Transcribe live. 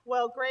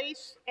Well,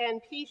 grace and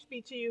peace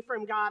be to you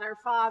from God our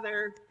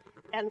Father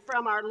and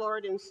from our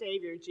Lord and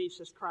Savior,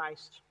 Jesus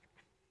Christ.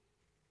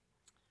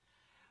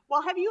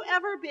 Well, have you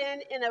ever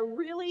been in a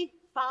really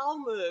foul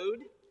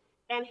mood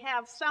and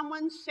have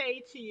someone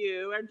say to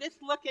you, or just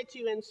look at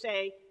you and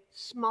say,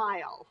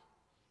 smile?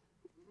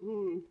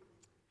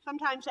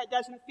 Sometimes that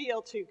doesn't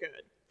feel too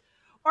good.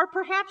 Or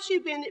perhaps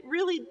you've been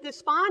really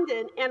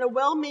despondent and a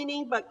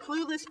well-meaning but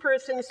clueless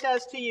person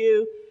says to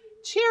you,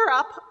 cheer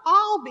up,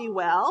 all will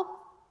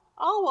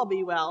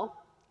be well.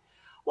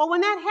 Well,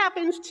 when that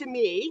happens to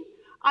me,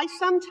 I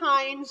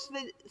sometimes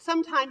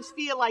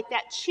feel like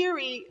that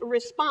cheery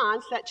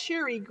response, that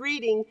cheery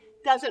greeting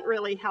doesn't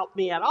really help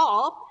me at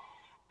all.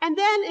 And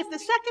then if the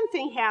second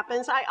thing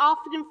happens, I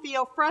often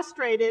feel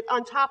frustrated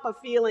on top of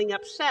feeling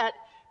upset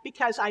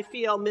because I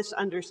feel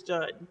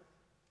misunderstood.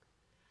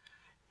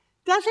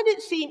 Doesn't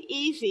it seem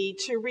easy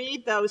to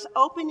read those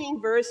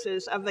opening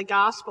verses of the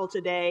gospel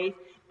today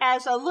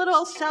as a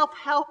little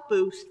self-help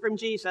boost from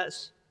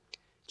Jesus?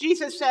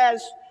 Jesus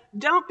says,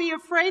 "Don't be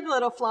afraid,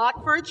 little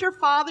flock, for it's your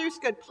Father's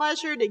good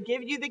pleasure to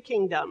give you the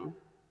kingdom."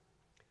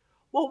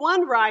 Well,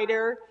 one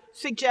writer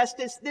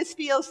suggested this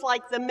feels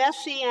like the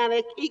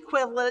messianic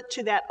equivalent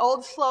to that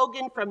old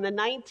slogan from the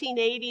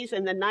 1980s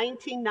and the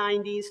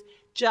 1990s,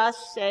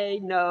 just say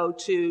no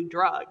to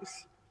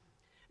drugs.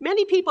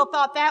 Many people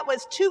thought that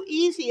was too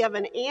easy of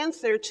an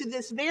answer to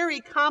this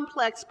very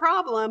complex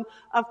problem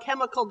of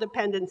chemical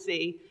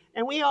dependency,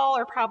 and we all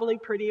are probably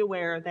pretty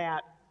aware of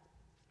that.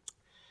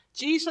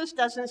 Jesus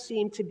doesn't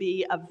seem to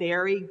be a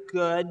very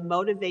good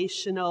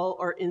motivational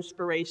or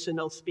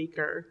inspirational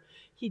speaker.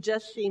 He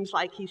just seems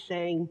like he's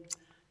saying,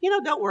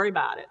 don't worry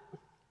about it.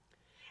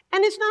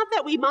 And it's not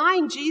that we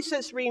mind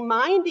Jesus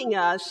reminding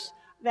us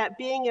that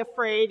being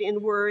afraid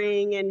and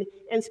worrying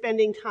and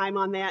spending time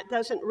on that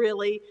doesn't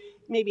really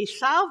maybe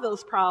solve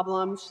those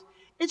problems.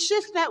 It's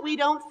just that we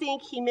don't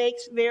think he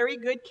makes very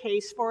good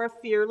case for a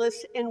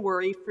fearless and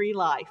worry-free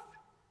life.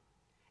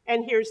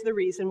 And here's the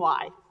reason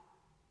why.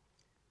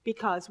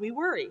 Because we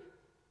worry.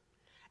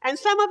 And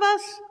some of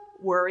us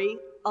worry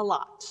a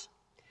lot.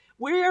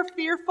 We are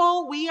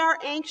fearful, we are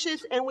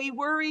anxious, and we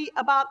worry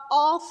about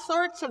all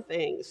sorts of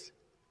things.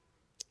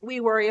 We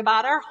worry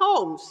about our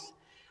homes.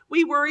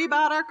 We worry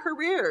about our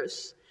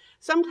careers.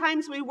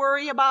 Sometimes we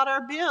worry about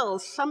our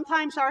bills,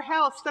 sometimes our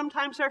health,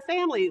 sometimes our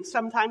family,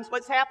 sometimes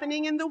what's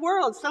happening in the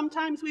world.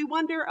 Sometimes we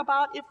wonder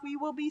about if we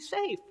will be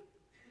safe,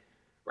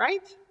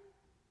 right?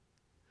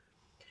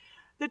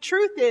 The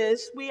truth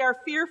is we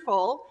are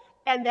fearful,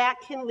 and that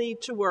can lead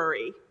to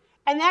worry.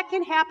 And that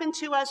can happen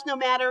to us no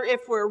matter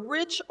if we're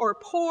rich or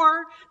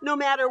poor, no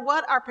matter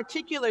what our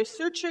particular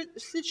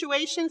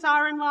situations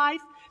are in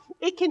life.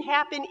 It can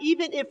happen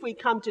even if we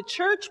come to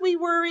church, we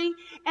worry,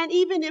 and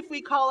even if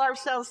we call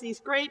ourselves these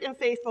great and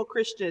faithful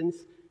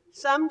Christians,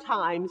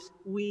 sometimes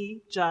we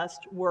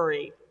just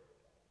worry.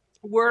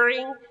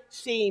 Worrying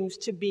seems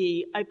to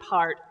be a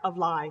part of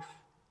life.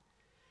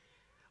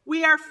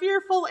 We are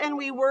fearful and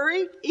we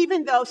worry,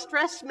 even though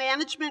stress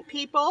management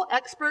people,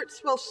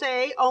 experts will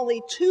say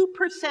only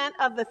 2%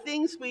 of the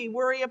things we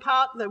worry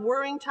about, the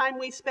worrying time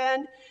we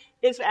spend,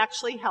 is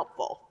actually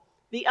helpful.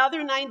 The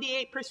other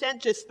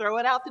 98% just throw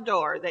it out the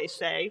door, they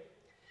say,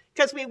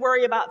 because we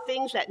worry about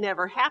things that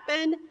never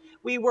happen.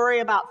 We worry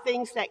about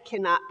things that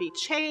cannot be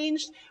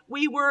changed.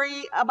 We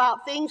worry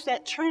about things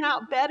that turn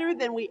out better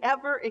than we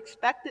ever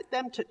expected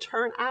them to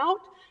turn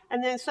out.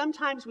 And then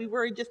sometimes we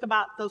worry just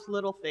about those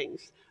little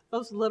things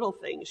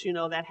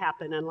that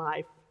happen in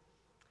life.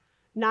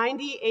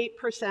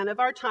 98% of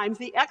our times,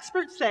 the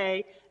experts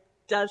say,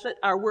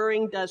 our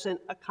worrying doesn't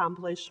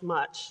accomplish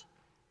much,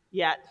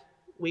 yet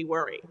we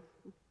worry.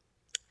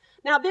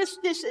 Now, this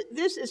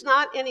is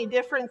not any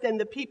different than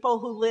the people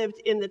who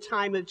lived in the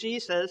time of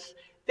Jesus.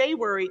 They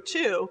worried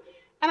too.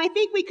 And I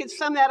think we could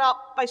sum that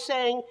up by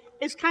saying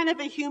it's kind of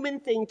a human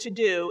thing to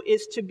do,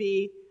 is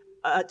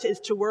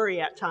to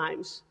worry at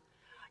times.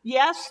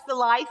 Yes,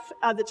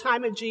 the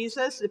time of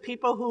Jesus, the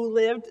people who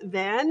lived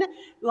then,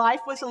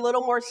 life was a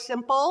little more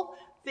simple.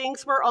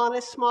 Things were on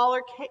a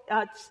smaller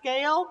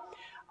scale.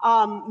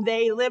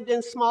 They lived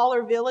in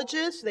smaller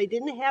villages. They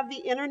didn't have the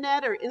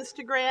internet or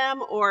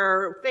Instagram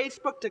or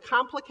Facebook to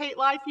complicate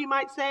life, you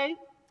might say.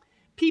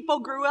 People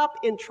grew up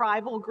in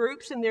tribal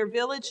groups in their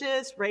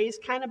villages,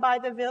 raised kind of by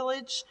the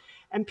village,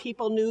 and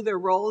people knew their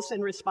roles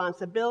and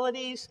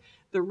responsibilities.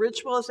 The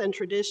rituals and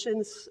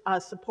traditions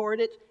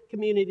supported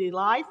community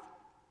life.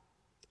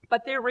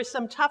 But there were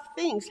some tough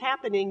things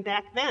happening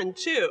back then,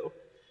 too,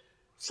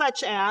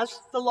 such as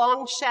the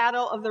long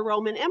shadow of the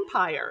Roman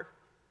Empire.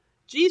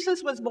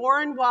 Jesus was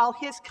born while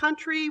his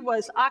country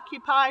was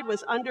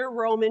under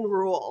Roman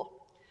rule.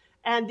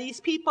 And these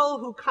people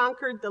who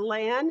conquered the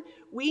land,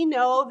 we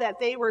know that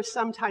they were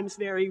sometimes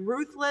very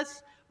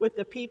ruthless with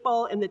the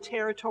people and the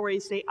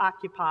territories they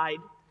occupied.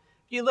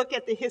 If you look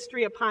at the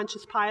history of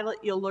Pontius Pilate,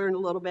 you'll learn a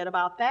little bit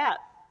about that.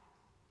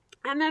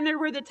 And then there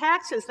were the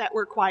taxes that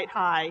were quite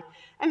high.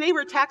 And they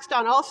were taxed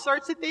on all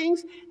sorts of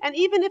things. And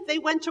even if they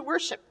went to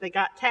worship, they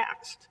got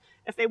taxed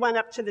if they went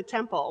up to the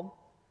temple.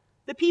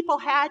 The people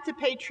had to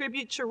pay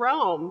tribute to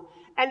Rome,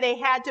 and they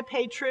had to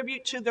pay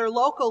tribute to their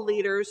local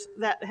leaders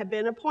that had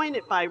been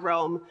appointed by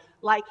Rome,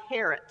 like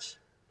Herod.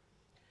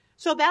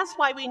 So that's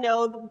why we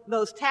know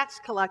those tax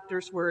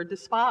collectors were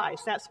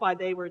despised. That's why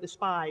they were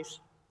despised.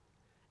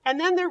 And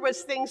then there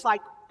was things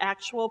like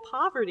actual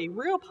poverty,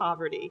 real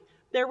poverty.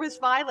 There was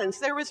violence.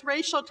 There was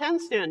racial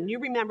tension. You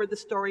remember the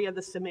story of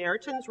the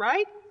Samaritans,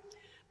 right?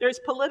 There's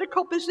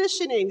political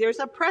positioning. There's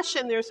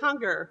oppression. There's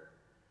hunger.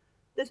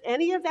 Does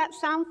any of that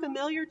sound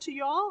familiar to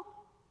y'all?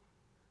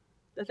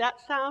 Does that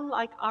sound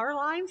like our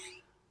lives?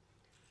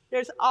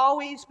 There's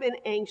always been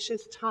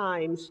anxious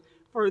times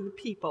for the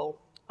people.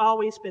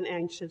 Always been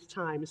anxious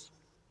times.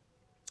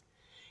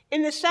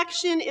 In the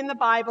section in the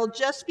Bible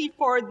just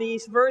before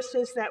these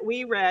verses that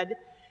we read,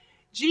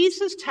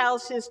 Jesus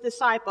tells his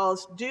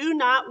disciples, do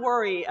not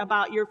worry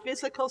about your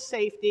physical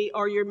safety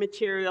or your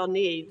material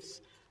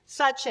needs,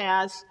 such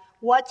as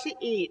what to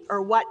eat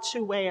or what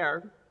to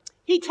wear.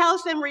 He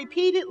tells them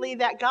repeatedly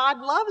that God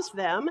loves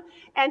them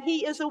and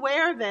he is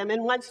aware of them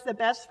and wants the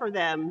best for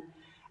them.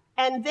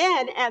 And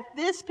then at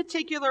this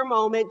particular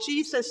moment,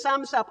 Jesus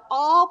sums up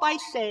all by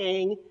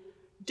saying,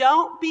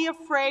 don't be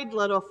afraid,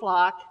 little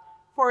flock,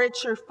 for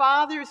it's your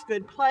Father's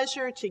good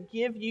pleasure to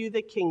give you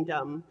the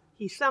kingdom.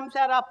 He sums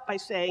that up by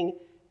saying,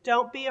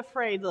 don't be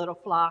afraid, little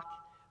flock,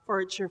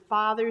 for it's your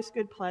Father's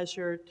good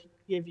pleasure to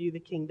give you the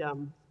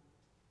kingdom.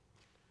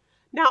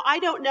 Now, I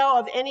don't know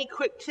of any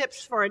quick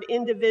tips for an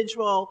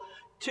individual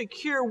to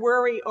cure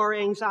worry or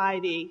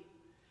anxiety.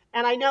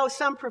 And I know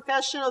some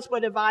professionals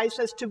would advise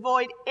us to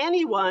avoid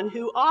anyone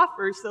who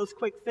offers those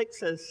quick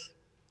fixes.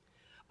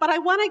 But I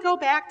want to go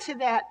back to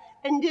that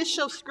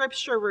initial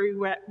scripture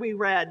we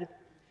read.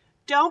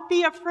 Don't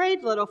be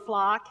afraid, little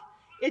flock.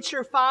 It's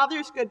your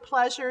Father's good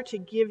pleasure to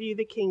give you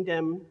the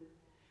kingdom.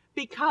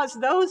 Because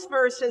those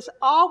verses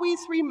always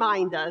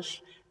remind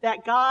us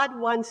that God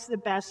wants the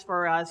best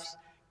for us.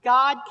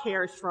 God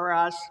cares for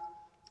us.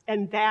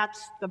 And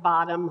that's the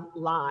bottom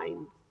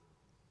line.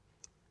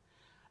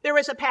 There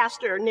was a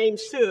pastor named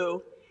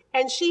Sue,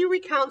 and she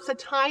recounts a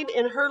time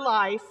in her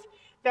life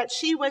that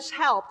she was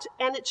helped,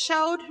 and it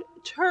showed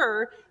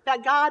her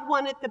that God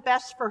wanted the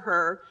best for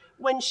her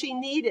when she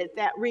needed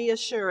that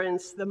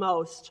reassurance the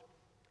most.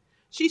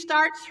 She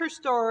starts her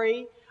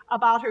story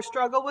about her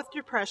struggle with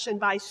depression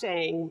by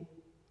saying,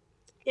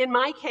 in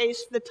my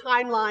case, the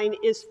timeline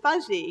is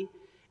fuzzy,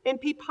 in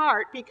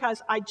part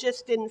because I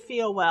just didn't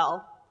feel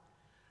well.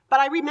 But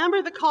I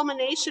remember the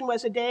culmination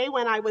was a day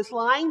when I was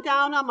lying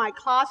down on my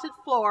closet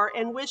floor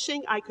and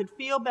wishing I could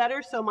feel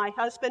better so my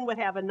husband would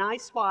have a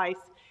nice wife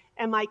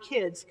and my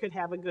kids could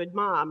have a good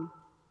mom.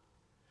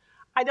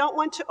 I don't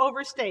want to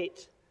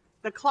overstate.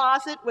 The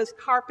closet was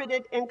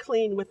carpeted and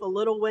clean with a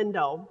little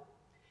window.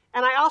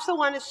 And I also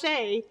want to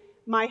say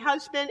my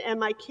husband and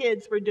my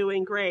kids were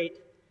doing great.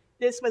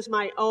 This was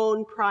my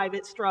own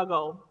private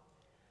struggle.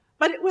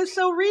 But it was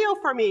so real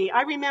for me.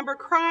 I remember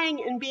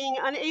crying and being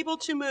unable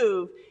to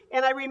move.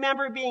 And I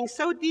remember being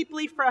so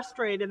deeply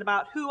frustrated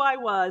about who I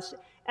was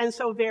and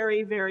so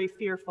very, very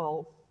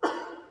fearful.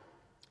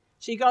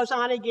 She goes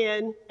on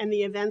again, and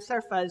the events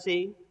are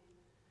fuzzy.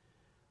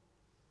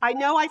 I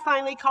know I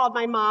finally called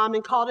my mom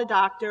and called a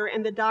doctor,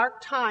 and the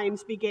dark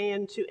times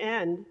began to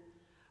end.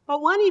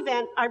 But one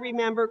event I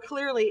remember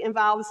clearly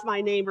involves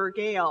my neighbor,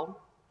 Gail.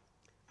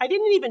 I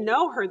didn't even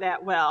know her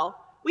that well.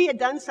 We had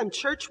done some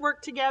church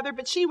work together,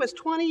 but she was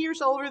 20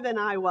 years older than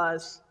I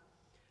was.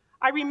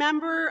 I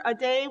remember a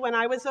day when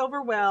I was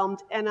overwhelmed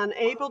and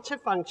unable to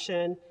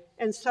function,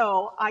 and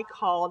so I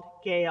called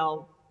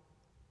Gail.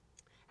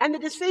 And the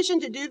decision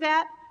to do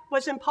that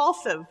was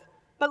impulsive,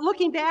 but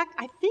looking back,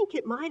 I think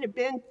it might have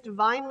been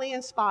divinely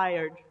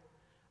inspired.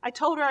 I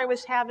told her I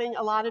was having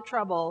a lot of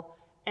trouble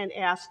and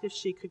asked if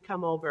she could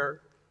come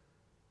over.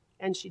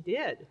 And she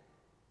did.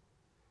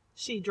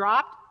 She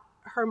dropped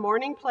her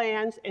morning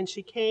plans and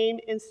she came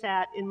and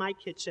sat in my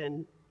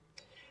kitchen.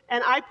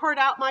 And I poured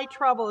out my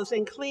troubles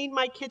and cleaned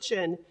my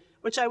kitchen,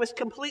 which I was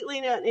completely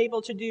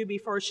unable to do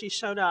before she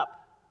showed up.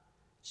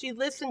 She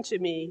listened to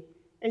me,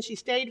 and she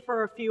stayed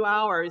for a few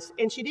hours,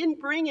 and she didn't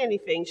bring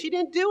anything. She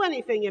didn't do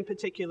anything in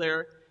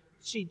particular.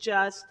 She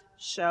just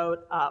showed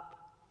up.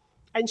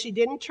 And she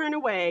didn't turn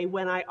away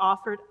when I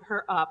offered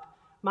her up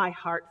my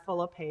heart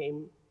full of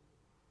pain.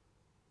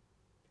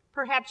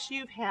 Perhaps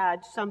you've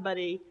had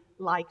somebody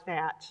like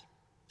that.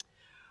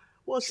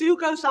 Well, Sue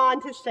goes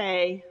on to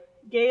say,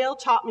 Gail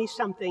taught me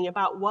something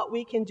about what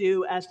we can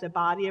do as the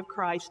body of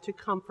Christ to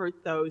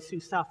comfort those who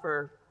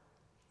suffer.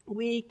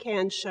 We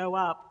can show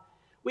up.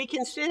 We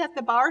can sit at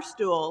the bar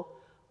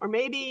stool or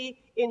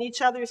maybe in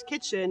each other's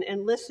kitchen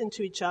and listen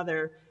to each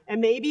other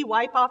and maybe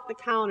wipe off the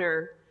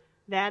counter.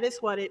 That is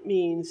what it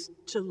means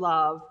to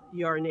love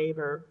your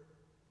neighbor.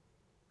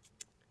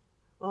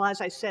 Well,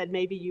 as I said,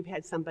 maybe you've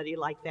had somebody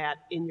like that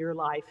in your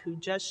life who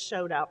just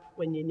showed up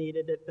when you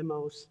needed it the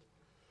most.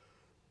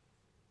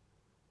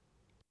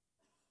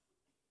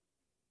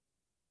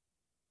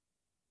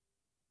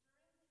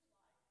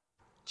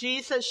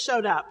 Jesus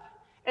showed up,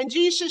 and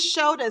Jesus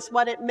showed us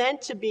what it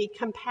meant to be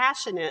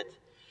compassionate,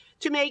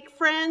 to make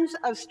friends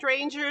of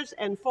strangers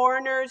and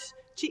foreigners,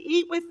 to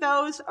eat with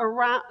those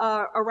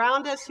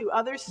around us who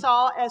others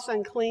saw as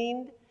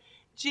unclean.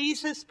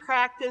 Jesus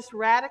practiced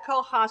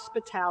radical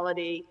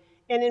hospitality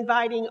in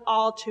inviting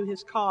all to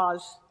his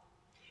cause.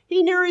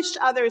 He nourished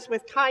others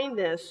with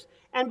kindness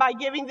and by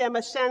giving them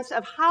a sense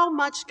of how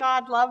much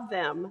God loved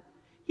them.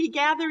 He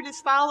gathered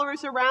his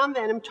followers around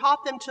them and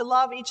taught them to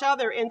love each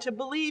other and to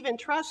believe and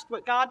trust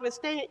what God was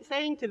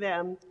saying to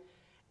them.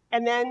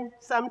 And then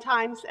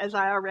sometimes, as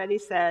I already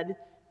said,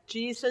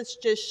 Jesus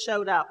just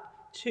showed up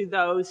to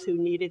those who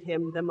needed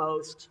him the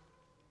most.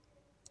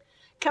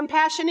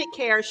 Compassionate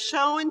care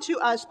shown to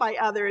us by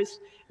others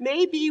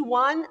may be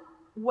one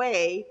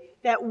way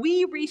that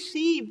we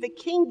receive the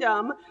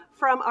kingdom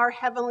from our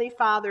Heavenly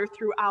Father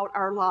throughout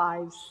our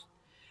lives.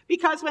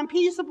 Because when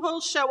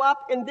people show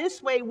up in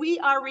this way, we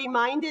are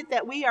reminded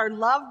that we are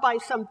loved by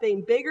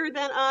something bigger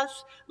than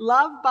us,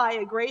 loved by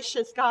a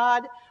gracious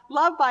God,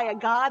 loved by a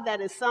God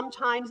that is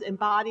sometimes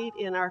embodied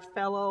in our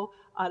fellow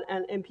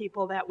and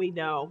people that we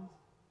know.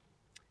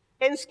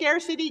 In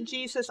scarcity,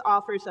 Jesus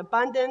offers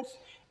abundance.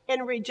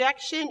 In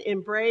rejection,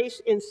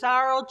 embrace. In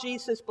sorrow,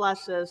 Jesus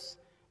blesses.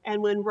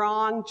 And when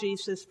wrong,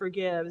 Jesus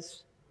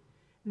forgives.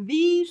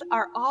 These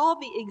are all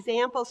the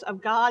examples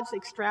of God's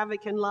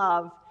extravagant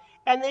love,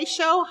 and they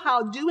show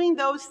how doing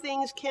those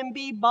things can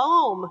be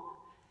balm,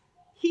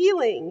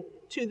 healing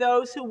to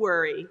those who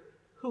worry,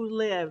 who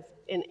live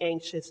in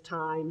anxious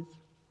times.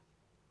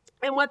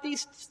 And what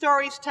these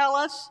stories tell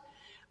us,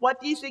 what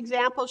these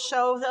examples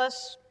show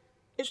us,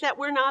 is that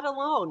we're not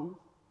alone.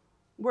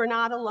 We're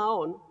not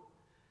alone.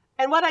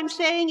 And what I'm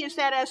saying is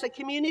that as a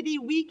community,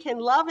 we can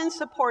love and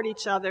support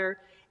each other.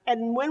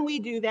 And when we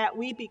do that,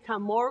 we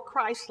become more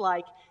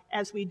Christ-like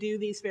as we do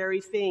these very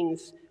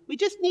things. We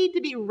just need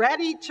to be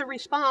ready to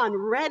respond,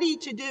 ready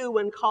to do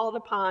when called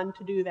upon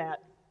to do that.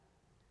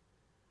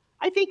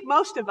 I think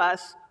most of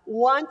us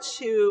want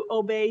to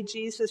obey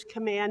Jesus'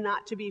 command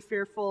not to be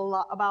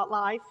fearful about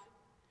life.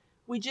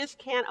 We just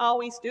can't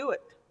always do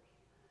it.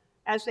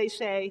 As they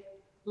say,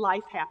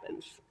 life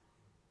happens.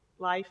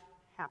 Life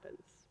happens.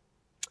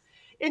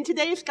 In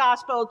today's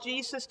gospel,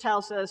 Jesus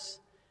tells us,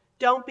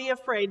 "Don't be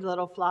afraid,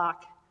 little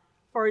flock,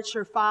 for it's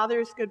your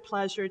Father's good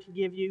pleasure to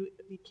give you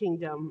the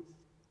kingdom."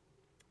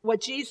 What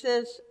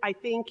Jesus, I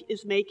think,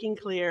 is making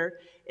clear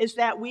is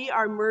that we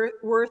are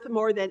worth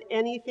more than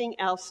anything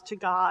else to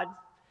God,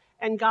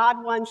 and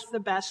God wants the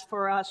best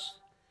for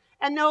us.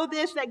 And know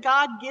this, that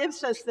God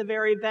gives us the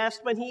very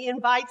best when he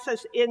invites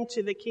us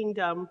into the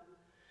kingdom.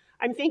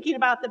 I'm thinking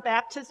about the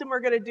baptism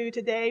we're going to do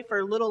today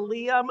for little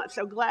Liam. I'm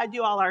so glad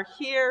you all are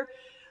here.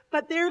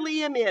 But there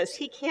Liam is.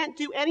 He can't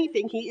do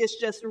anything. He is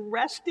just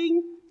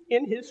resting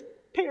in his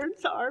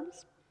parents'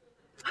 arms.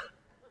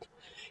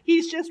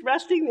 He's just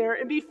resting there.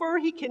 And before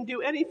he can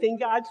do anything,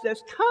 God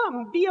says,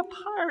 "Come, be a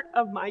part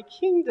of my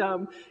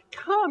kingdom.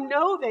 Come,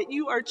 know that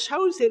you are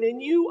chosen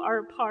and you are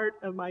a part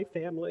of my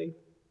family."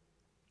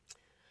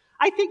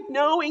 I think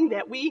knowing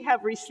that we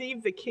have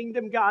received the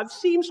kingdom God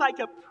seems like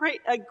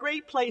a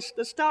great place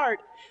to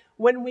start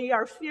when we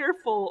are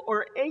fearful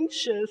or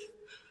anxious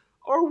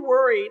or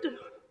worried.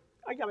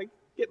 I got to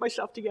get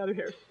myself together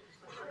here.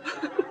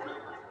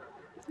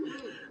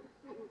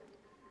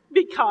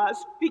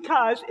 Because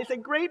it's a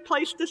great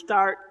place to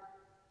start,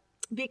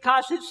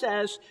 because it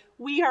says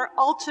we are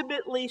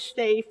ultimately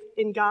safe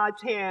in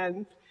God's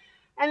hands.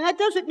 And that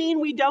doesn't mean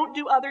we don't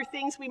do other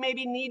things we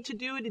maybe need to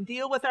do to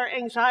deal with our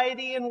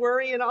anxiety and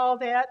worry and all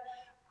that.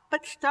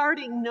 But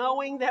starting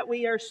knowing that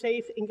we are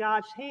safe in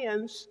God's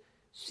hands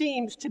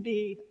seems to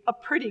be a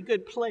pretty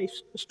good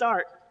place to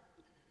start.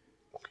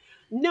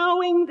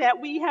 Knowing that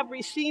we have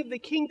received the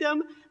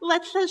kingdom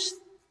lets us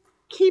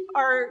keep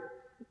our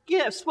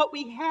gifts, what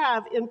we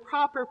have, in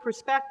proper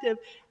perspective,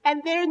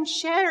 and then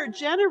share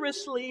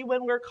generously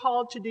when we're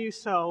called to do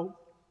so.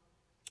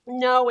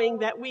 Knowing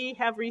that we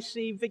have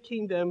received the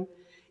kingdom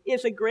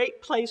is a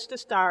great place to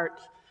start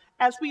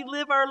as we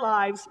live our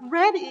lives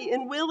ready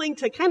and willing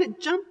to kind of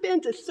jump in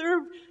to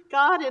serve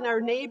God and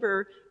our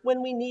neighbor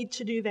when we need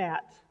to do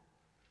that.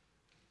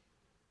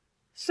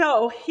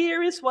 So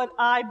here is what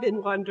I've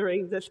been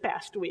wondering this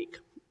past week.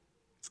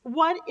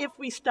 What if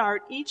we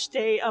start each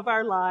day of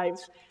our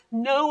lives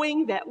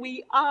knowing that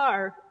we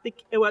have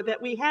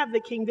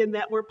the kingdom,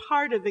 that we're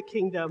part of the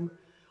kingdom?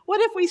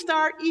 What if we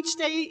start each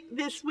day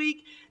this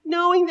week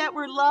knowing that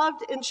we're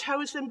loved and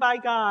chosen by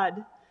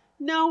God,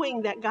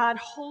 knowing that God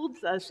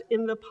holds us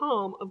in the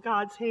palm of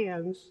God's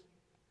hands?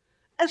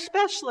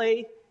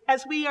 Especially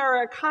as we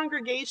are a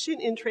congregation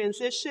in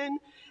transition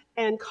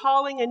and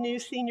calling a new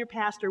senior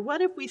pastor. What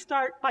if we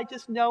start by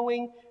just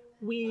knowing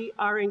we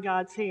are in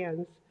God's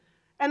hands?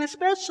 And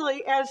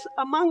especially as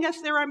among us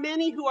there are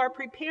many who are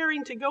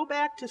preparing to go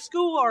back to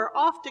school or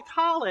off to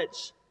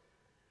college.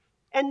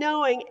 And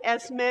knowing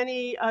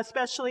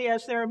especially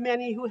as there are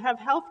many who have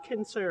health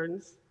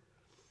concerns.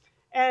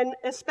 And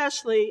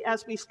especially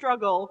as we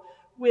struggle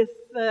with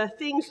the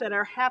things that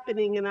are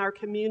happening in our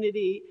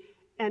community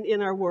and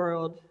in our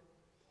world.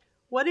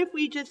 What if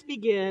we just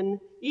begin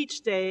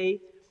each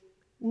day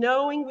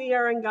knowing we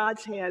are in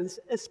God's hands,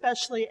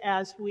 especially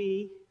as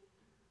we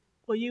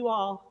Well, you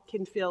all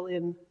can fill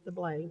in the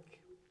blank.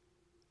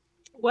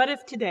 What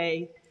if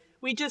today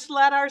we just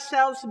let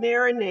ourselves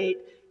marinate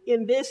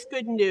in this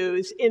good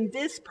news, in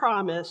this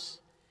promise?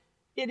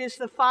 It is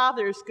the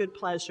Father's good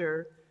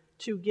pleasure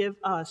to give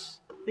us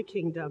the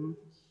kingdom.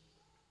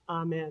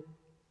 Amen.